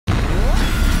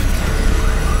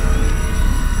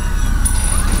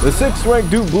The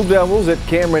 6th-ranked Duke Blue Devils at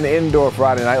Cameron Indoor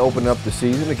Friday night opened up the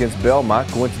season against Belmont.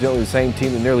 Coincidentally, the same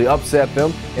team that nearly upset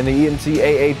them in the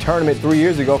NCAA tournament 3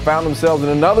 years ago found themselves in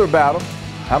another battle.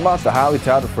 How about the highly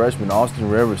touted freshman Austin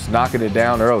Rivers knocking it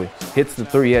down early? Hits the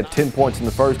three, he had 10 points in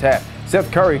the first half.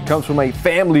 Seth Curry comes from a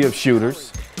family of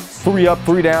shooters. 3 up,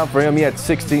 3 down for him. He had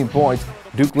 16 points.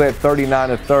 Duke led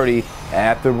 39-30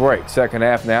 at the break. Second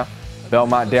half now,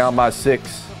 Belmont down by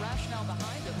 6.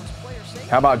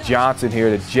 How about Johnson here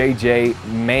to J.J.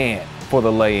 Mann for the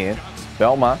lay-in.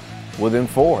 Belmont within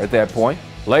 4 at that point.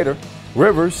 Later,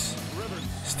 Rivers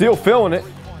still feeling it.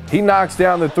 He knocks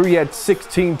down the three, had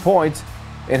 16 points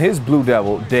in his Blue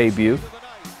Devil debut.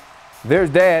 There's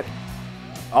Dad,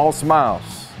 all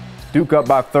smiles. Duke up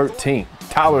by 13.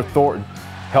 Tyler Thornton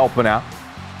helping out.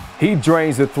 He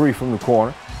drains the three from the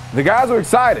corner. The guys are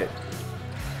excited.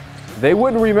 They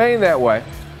wouldn't remain that way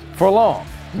for long.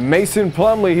 Mason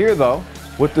Plumlee here, though,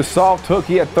 with the soft hook.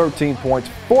 He had 13 points,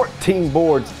 14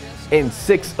 boards, and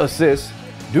 6 assists.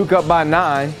 Duke up by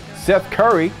 9. Seth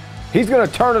Curry, he's going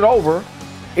to turn it over.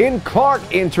 In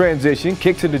Clark in transition,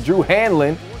 kicks it to Drew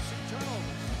Hanlon.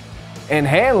 And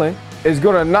Hanlon is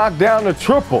going to knock down the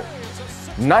triple.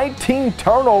 19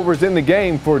 turnovers in the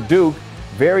game for Duke.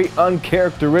 Very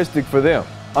uncharacteristic for them.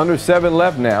 Under 7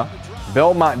 left now.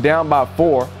 Belmont down by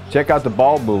 4. Check out the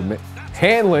ball movement.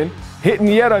 Hanlon hitting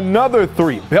yet another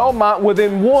three. Belmont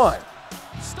within 1.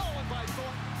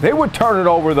 They would turn it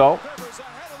over, though.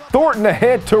 Thornton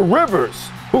ahead to Rivers,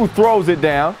 who throws it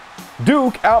down.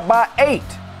 Duke out by 8.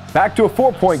 Back to a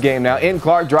 4-point game now. In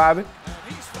Clark driving.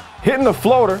 Hitting the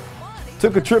floater.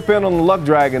 Took a trip in on the luck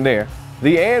dragon there.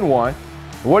 The and one.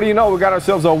 What do you know? We got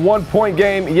ourselves a 1-point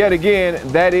game yet again.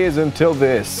 That is until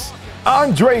this.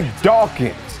 Andre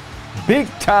Dawkins. Big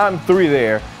time three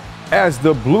there as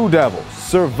the Blue Devils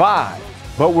survive,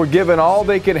 but were given all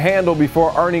they could handle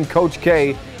before earning Coach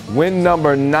K win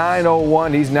number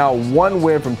 901. He's now 1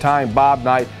 win from tying Bob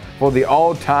Knight for the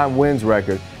all-time wins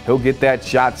record. He'll get that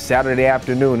shot Saturday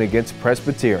afternoon against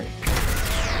Presbyterian.